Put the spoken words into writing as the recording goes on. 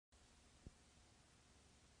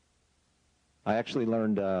I actually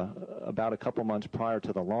learned about a couple months prior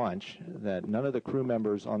to the launch that none of the crew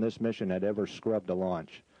members on this mission had ever scrubbed a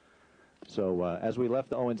launch. So as we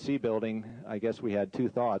left the ONC building, I guess we had two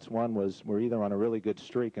thoughts. One was we're either on a really good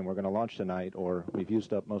streak and we're going to launch tonight, or we've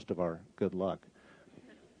used up most of our good luck.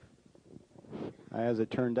 As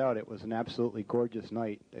it turned out, it was an absolutely gorgeous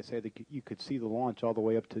night. They say that you could see the launch all the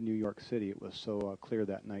way up to New York City. It was so clear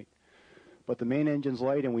that night. But the main engine's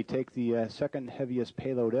light, and we take the second heaviest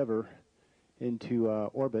payload ever into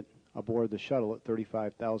orbit aboard the shuttle at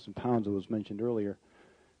 35,000 pounds, as was mentioned earlier.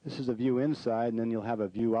 This is a view inside, and then you'll have a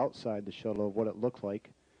view outside the shuttle of what it looked like.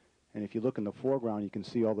 And if you look in the foreground, you can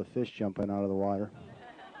see all the fish jumping out of the water.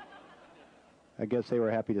 I guess they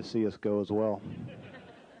were happy to see us go as well.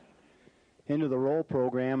 Into the roll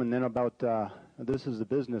program, and then about, this is the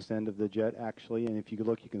business end of the jet, actually, and if you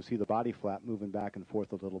look, you can see the body flap moving back and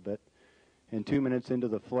forth a little bit. And 2 minutes into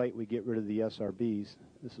the flight, we get rid of the SRBs.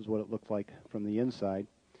 This is what it looked like from the inside.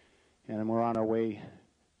 And we're on our way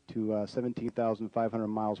to 17,500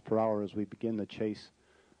 miles per hour as we begin the chase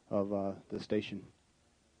of the station.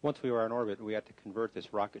 Once we were on orbit, we had to convert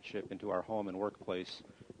this rocket ship into our home and workplace.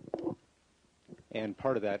 And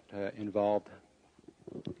part of that involved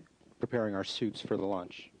preparing our suits for the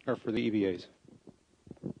launch, or for the EVAs.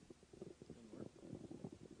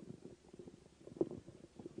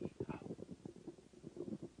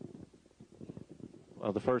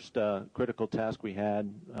 Well, the first critical task we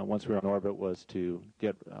had once we were on orbit was to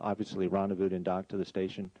get, obviously, rendezvoused and docked to the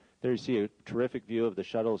station. There you see a terrific view of the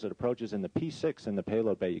shuttle as it approaches in the P6 in the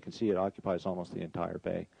payload bay. You can see it occupies almost the entire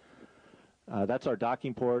bay. That's our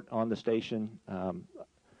docking port on the station.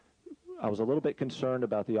 I was a little bit concerned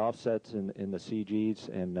about the offsets in the CGs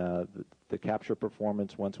and the capture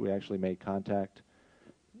performance once we actually made contact.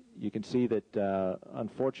 You can see that,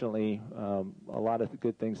 unfortunately, a lot of the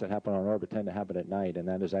good things that happen on orbit tend to happen at night, and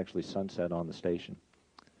that is actually sunset on the station.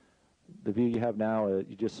 The view you have now,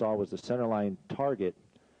 you just saw, was the centerline target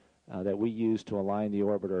that we used to align the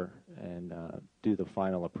orbiter and do the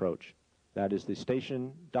final approach. That is the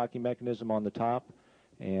station docking mechanism on the top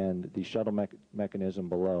and the shuttle mechanism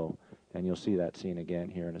below, and you'll see that scene again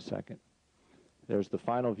here in a second. There's the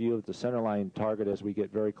final view of the centerline target as we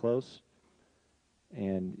get very close.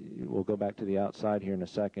 And we'll go back to the outside here in a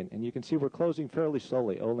second. And you can see we're closing fairly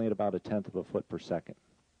slowly, only at about 1/10 of a foot per second.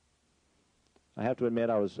 I have to admit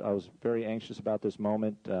I was very anxious about this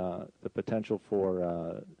moment. The potential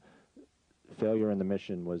for failure in the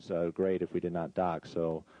mission was great if we did not dock.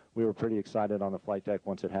 So we were pretty excited on the flight deck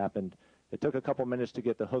once it happened. It took a couple minutes to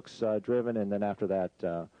get the hooks driven, and then after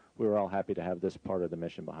that, we were all happy to have this part of the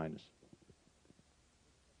mission behind us.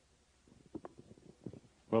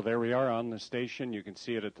 Well, there we are on the station. You can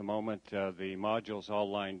see it at the moment. The modules all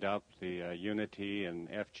lined up, the Unity and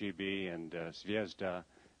FGB and Zvezda,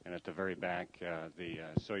 and at the very back, the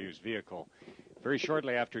Soyuz vehicle. Very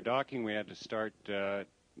shortly after docking, we had to start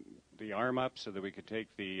the arm up so that we could take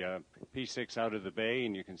the P6 out of the bay,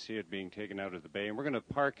 and you can see it being taken out of the bay. And we're going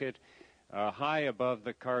to park it high above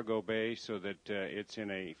the cargo bay so that it's in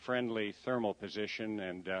a friendly thermal position,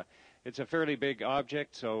 and it's a fairly big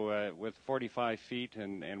object, so with 45 feet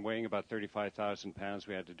and weighing about 35,000 pounds,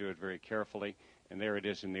 we had to do it very carefully. And there it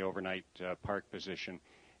is in the overnight park position.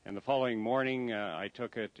 And the following morning, I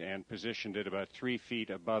took it and positioned it about 3 feet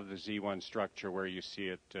above the Z1 structure where you see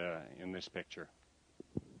it in this picture.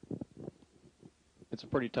 It's a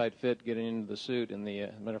pretty tight fit getting into the suit. And as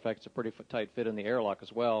a matter of fact, it's a pretty tight fit in the airlock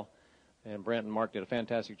as well. And Brent and Marc did a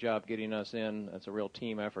fantastic job getting us in. It's a real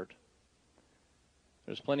team effort.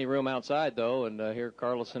 There's plenty of room outside, though, and here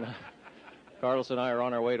Carlos and I are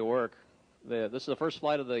on our way to work. This is the first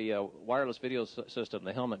flight of the wireless video system,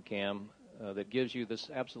 the helmet cam, that gives you this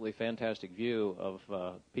absolutely fantastic view of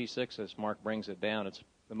P6 as Marc brings it down.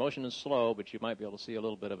 The motion is slow, but you might be able to see a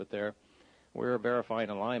little bit of it there. We're verifying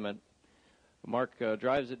alignment. Marc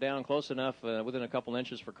drives it down close enough, within a couple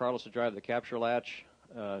inches, for Carlos to drive the capture latch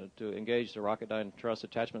to engage the Rocketdyne truss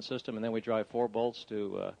attachment system, and then we drive 4 bolts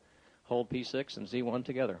to hold P6 and Z1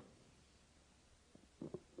 together.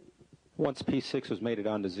 Once P6 was mated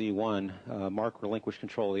onto Z1, Marc relinquished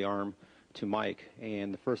control of the arm to Mike,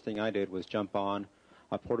 and the first thing I did was jump on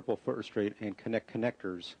a portable foot restraint and connect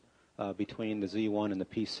connectors between the Z1 and the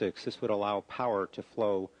P6. This would allow power to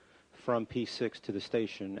flow from P6 to the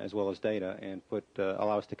station as well as data, and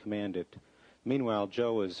allow us to command it. Meanwhile,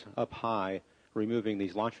 Joe was up high removing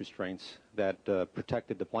these launch restraints that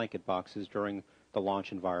protected the blanket boxes during the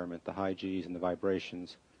launch environment, the high Gs and the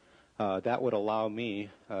vibrations. That would allow me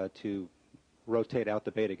to rotate out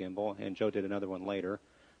the beta gimbal, and Joe did another one later.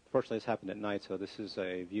 Fortunately, this happened at night, so this is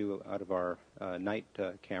a view out of our night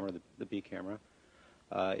camera, the B camera.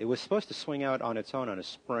 It was supposed to swing out on its own on a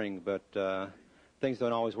spring, but things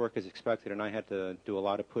don't always work as expected, and I had to do a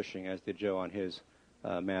lot of pushing, as did Joe on his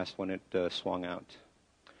mast when it swung out.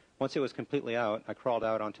 Once it was completely out, I crawled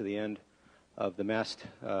out onto the end of the mast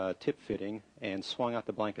tip fitting and swung out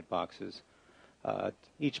the blanket boxes.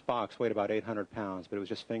 Each box weighed about 800 pounds, but it was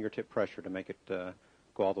just fingertip pressure to make it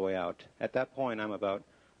go all the way out. At that point, I'm about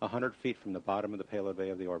 100 feet from the bottom of the payload bay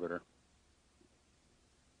of the orbiter.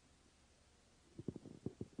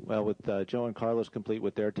 Well, with Joe and Carlos complete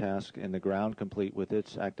with their task and the ground complete with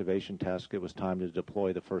its activation task, it was time to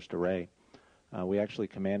deploy the first array. We actually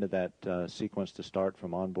commanded that sequence to start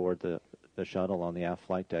from on board the shuttle on the aft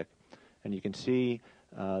flight deck. And you can see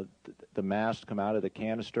the mast come out of the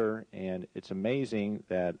canister, and it's amazing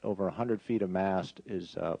that over 100 feet of mast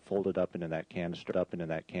is folded up into that canister,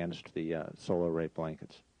 the solar array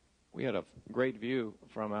blankets. We had a great view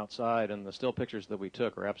from outside, and the still pictures that we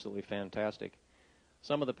took are absolutely fantastic.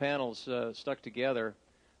 Some of the panels stuck together,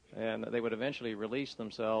 and they would eventually release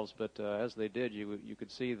themselves, but as they did, you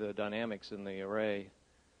could see the dynamics in the array.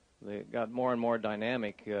 They got more and more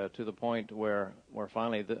dynamic to the point where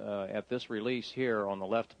finally, at this release here on the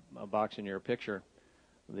left box in your picture,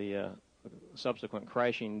 the subsequent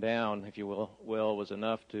crashing down, if you will, was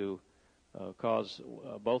enough to cause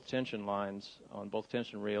both tension lines on both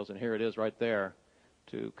tension reels, and here it is right there,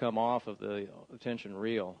 to come off of the tension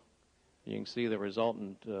reel. You can see the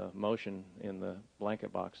resultant motion in the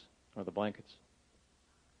blanket box, or the blankets.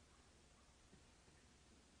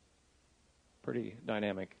 Pretty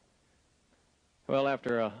dynamic. Well,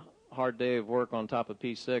 after a hard day of work on top of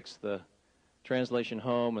P6, the translation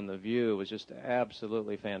home and the view was just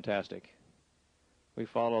absolutely fantastic. We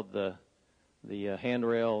followed the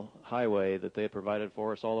handrail highway that they had provided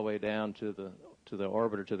for us all the way down to the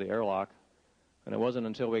orbiter, to the airlock. And it wasn't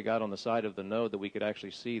until we got on the side of the node that we could actually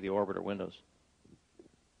see the orbiter windows.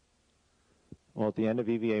 Well, at the end of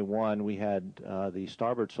EVA 1, we had the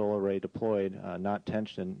starboard solar array deployed, not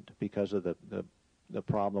tensioned because of the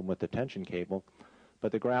problem with the tension cable.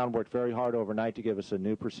 But the ground worked very hard overnight to give us a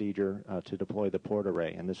new procedure to deploy the port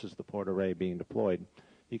array, and this is the port array being deployed.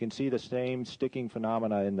 You can see the same sticking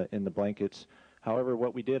phenomena in the blankets. However,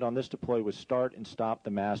 what we did on this deploy was start and stop the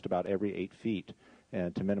mast about every 8 feet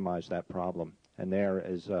and to minimize that problem. And there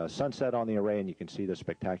is sunset on the array, and you can see the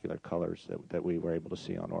spectacular colors that we were able to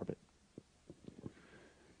see on orbit.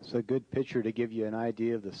 It's a good picture to give you an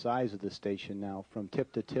idea of the size of the station now. From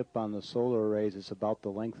tip to tip on the solar arrays, it's about the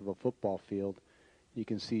length of a football field. You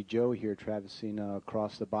can see Joe here traversing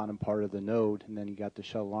across the bottom part of the node, and then you got the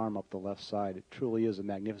shuttle arm up the left side. It truly is a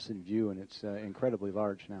magnificent view, and it's incredibly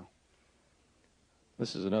large now.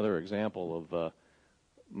 This is another example of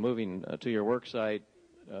moving to your work site,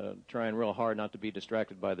 trying real hard not to be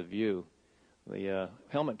distracted by the view. The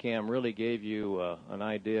helmet cam really gave you an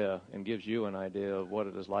idea and gives you an idea of what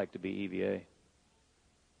it is like to be EVA.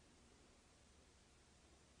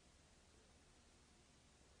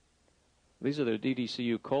 These are the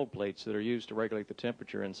DDCU cold plates that are used to regulate the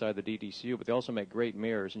temperature inside the DDCU, but they also make great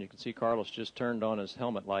mirrors, and you can see Carlos just turned on his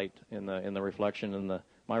helmet light in the reflection, and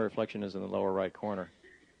my reflection is in the lower right corner.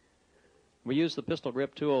 We use the pistol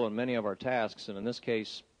grip tool in many of our tasks, and in this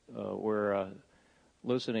case, we're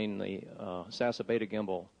loosening the SASA beta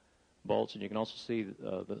gimbal bolts, and you can also see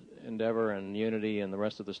the Endeavour and Unity and the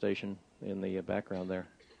rest of the station in the background there.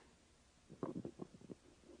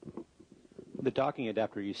 The docking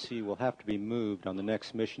adapter you see will have to be moved on the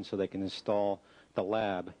next mission so they can install the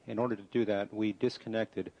lab. In order to do that, we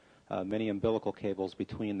disconnected many umbilical cables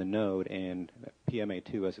between the node and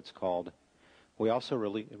PMA2, as it's called. We also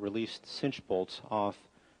released cinch bolts off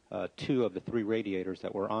 2 of the 3 radiators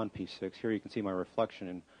that were on P6. Here you can see my reflection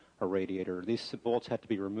in a radiator. These bolts had to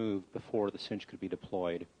be removed before the cinch could be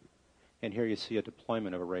deployed. And here you see a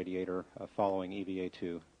deployment of a radiator following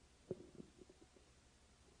EVA2.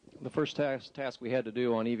 The first task we had to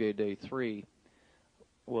do on EVA Day 3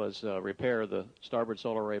 was repair the starboard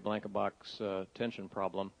solar array blanket box tension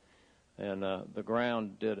problem. And the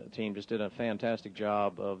ground team just did a fantastic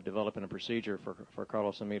job of developing a procedure for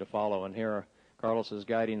Carlos and me to follow. And here Carlos is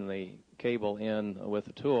guiding the cable in with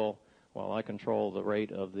the tool while I control the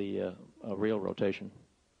rate of the reel rotation.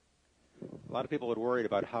 A lot of people had worried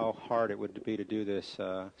about how hard it would be to do this,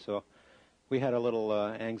 so we had a little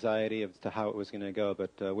anxiety as to how it was going to go,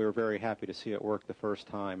 but we were very happy to see it work the first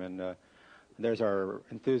time, and there's our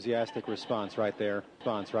enthusiastic response right there.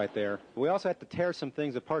 We also had to tear some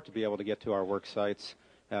things apart to be able to get to our work sites.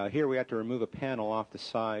 Here we had to remove a panel off the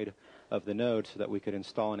side of the node so that we could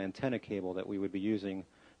install an antenna cable that we would be using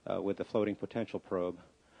with the floating potential probe.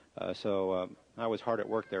 So I was hard at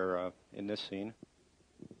work there in this scene.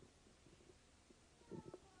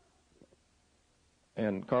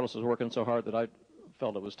 And Carlos was working so hard that I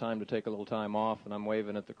felt it was time to take a little time off, and I'm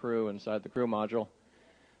waving at the crew inside the crew module,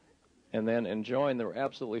 and then enjoying the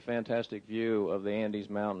absolutely fantastic view of the Andes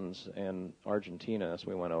Mountains and Argentina as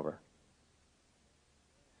we went over.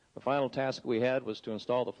 The final task we had was to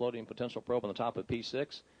install the floating potential probe on the top of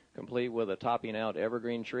P6, complete with a topping out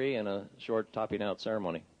evergreen tree and a short topping out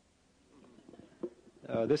ceremony.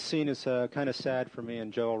 This scene is kind of sad for me,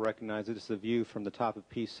 and Joe will recognize it. It's the view from the top of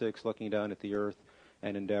P6 looking down at the Earth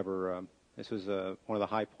and Endeavour. This was one of the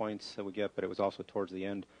high points that we get, but it was also towards the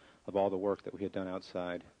end of all the work that we had done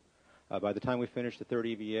outside. By the time we finished the third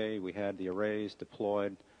EVA, we had the arrays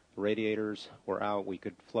deployed, the radiators were out, we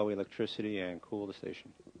could flow electricity and cool the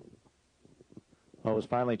station. Well, it was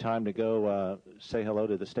finally time to go say hello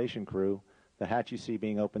to the station crew. The hatch you see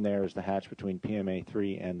being open there is the hatch between PMA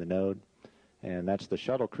 3 and the node, and that's the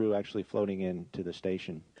shuttle crew actually floating into the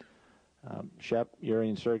station. Shep, Yuri,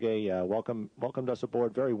 and Sergey welcomed us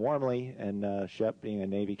aboard very warmly, and Shep, being a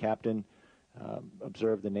Navy captain,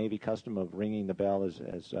 observed the Navy custom of ringing the bell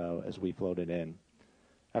as we floated in.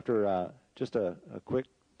 After just a quick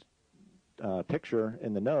picture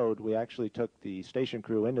in the node, we actually took the station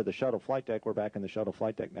crew into the shuttle flight deck. We're back in the shuttle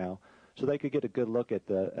flight deck now, so they could get a good look at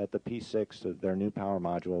the P6 of their new power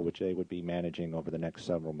module, which they would be managing over the next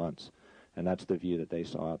several months. And that's the view that they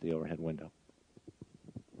saw out the overhead window.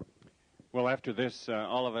 Well, after this,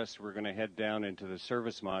 all of us were going to head down into the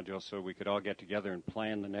service module so we could all get together and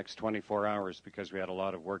plan the next 24 hours because we had a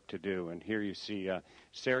lot of work to do. And here you see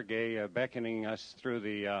Sergey beckoning us through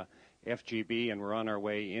the FGB, and we're on our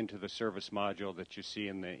way into the service module that you see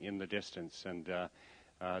in the distance. And the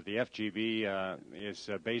FGB is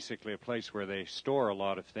basically a place where they store a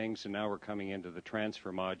lot of things, and now we're coming into the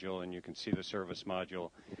transfer module, and you can see the service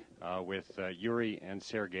module with Yuri and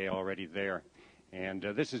Sergey already there. And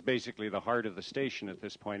this is basically the heart of the station at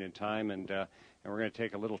this point in time, and we're going to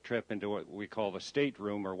take a little trip into what we call the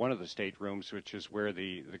stateroom, or one of the staterooms, which is where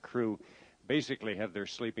the crew basically have their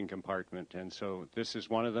sleeping compartment. And so this is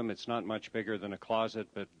one of them. It's not much bigger than a closet,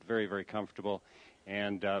 but very, very comfortable.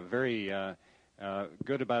 And very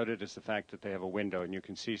good about it is the fact that they have a window, and you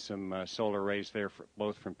can see some solar rays there,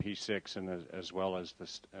 both from P6 and as well as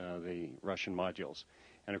the Russian modules.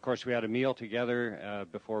 And of course, we had a meal together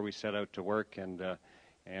before we set out to work,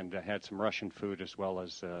 and had some Russian food as well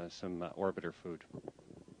as some orbiter food.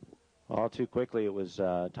 All too quickly, it was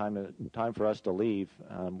time for us to leave.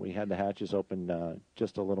 We had the hatches open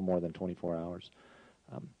just a little more than 24 hours.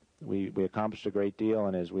 We accomplished a great deal,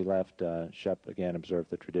 and as we left, Shep again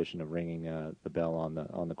observed the tradition of ringing the bell on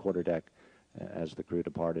the quarterdeck as the crew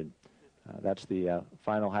departed. That's the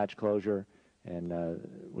final hatch closure, and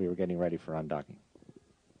we were getting ready for undocking.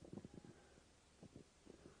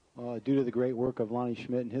 Due to the great work of Lonnie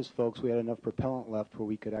Schmidt and his folks, we had enough propellant left where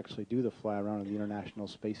we could actually do the fly around of the International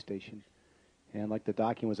Space Station. And like the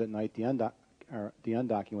docking was at night, the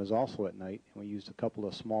undocking was also at night. And we used a couple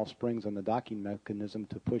of small springs on the docking mechanism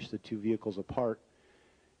to push the two vehicles apart.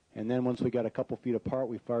 And then once we got a couple feet apart,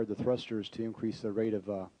 we fired the thrusters to increase the rate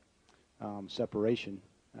of separation.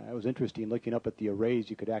 It was interesting. Looking up at the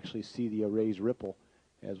arrays, you could actually see the arrays ripple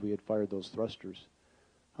as we had fired those thrusters.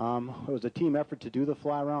 It was a team effort to do the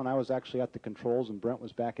fly around. I was actually at the controls, and Brent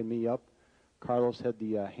was backing me up. Carlos had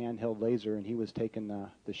the handheld laser, and he was taking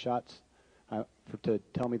the shots to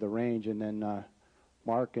tell me the range. And then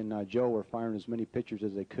Marc and Joe were firing as many pictures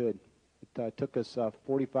as they could. It took us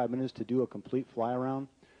 45 minutes to do a complete fly around.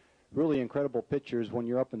 Really incredible pictures. When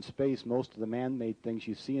you're up in space, most of the man-made things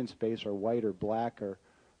you see in space are white or black or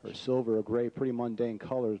silver or gray, pretty mundane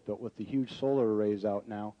colors. But with the huge solar arrays out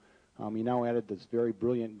now, you now added this very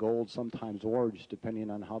brilliant gold, sometimes orange, depending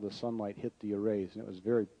on how the sunlight hit the arrays. And it was a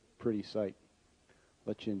very pretty sight.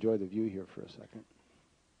 Let you enjoy the view here for a second.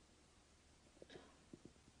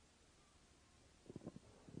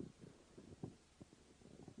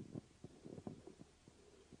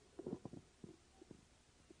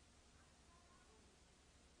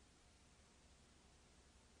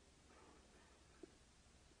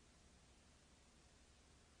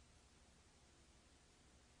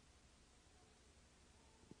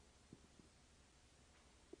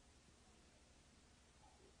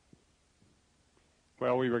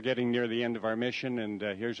 Well, we were getting near the end of our mission, and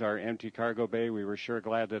here's our empty cargo bay. We were sure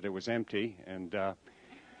glad that it was empty. And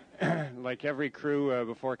like every crew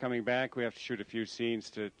before coming back, we have to shoot a few scenes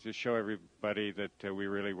to show everybody that we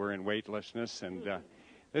really were in weightlessness. And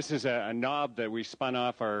this is a knob that we spun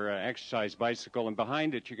off our exercise bicycle, and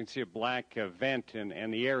behind it you can see a black vent,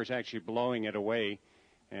 and the air is actually blowing it away.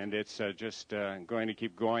 And it's just going to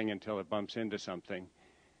keep going until it bumps into something.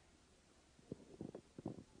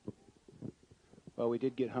 Well, we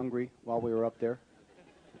did get hungry while we were up there.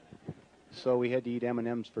 so we had to eat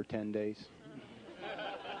M&Ms for 10 days.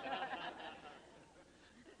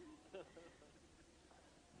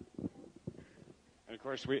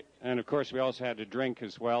 And of course we also had to drink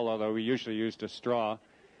as well, although we usually used a straw.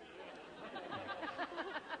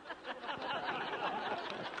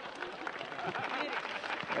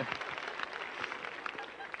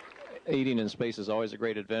 Eating in space is always a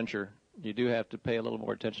great adventure. You do have to pay a little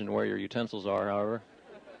more attention to where your utensils are, however.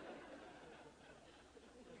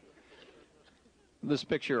 This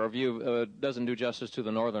picture or view doesn't do justice to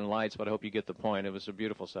the northern lights, but I hope you get the point. It was a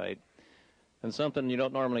beautiful sight. And something you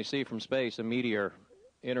don't normally see from space, a meteor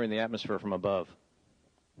entering the atmosphere from above.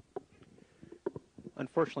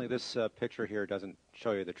 Unfortunately, this picture here doesn't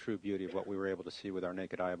show you the true beauty of what we were able to see with our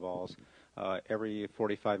naked eyeballs. Every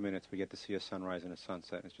 45 minutes we get to see a sunrise and a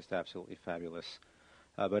sunset. It's just absolutely fabulous.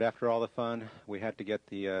 But after all the fun, we had to get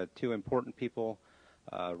the two important people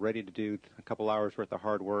ready to do a couple hours worth of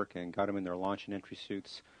hard work and got them in their launch and entry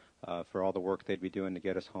suits for all the work they'd be doing to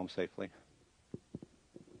get us home safely.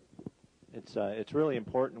 It's really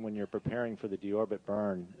important when you're preparing for the deorbit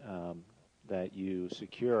burn that you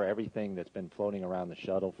secure everything that's been floating around the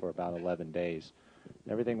shuttle for about 11 days.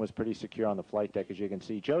 Everything was pretty secure on the flight deck, as you can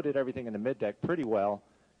see. Joe did everything in the mid-deck pretty well,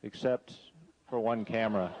 except for one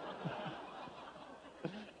camera.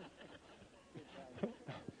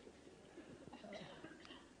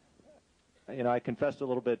 You know, I confessed a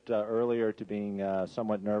little bit earlier to being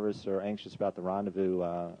somewhat nervous or anxious about the rendezvous.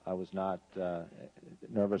 I was not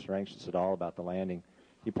nervous or anxious at all about the landing.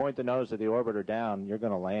 You point the nose of the orbiter down, you're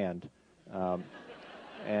going to land.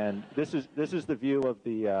 And this is the view of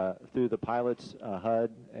the through the pilot's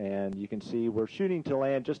HUD, and you can see we're shooting to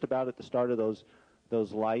land just about at the start of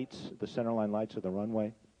those lights, the centerline lights of the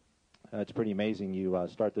runway. It's pretty amazing. You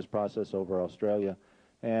start this process over Australia,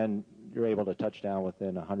 and you're able to touch down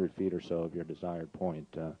within 100 feet or so of your desired point.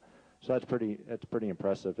 So that's pretty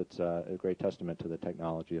impressive. It's a great testament to the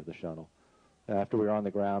technology of the shuttle. After we were on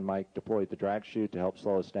the ground, Mike deployed the drag chute to help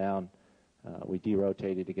slow us down. We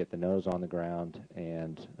derotated to get the nose on the ground,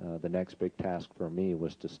 and the next big task for me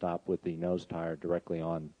was to stop with the nose tire directly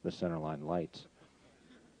on the centerline lights.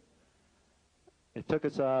 It took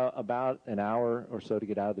us about an hour or so to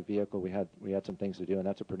get out of the vehicle. We had some things to do, and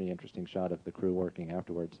that's a pretty interesting shot of the crew working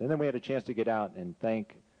afterwards. And then we had a chance to get out and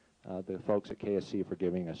thank the folks at KSC for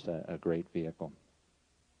giving us a great vehicle.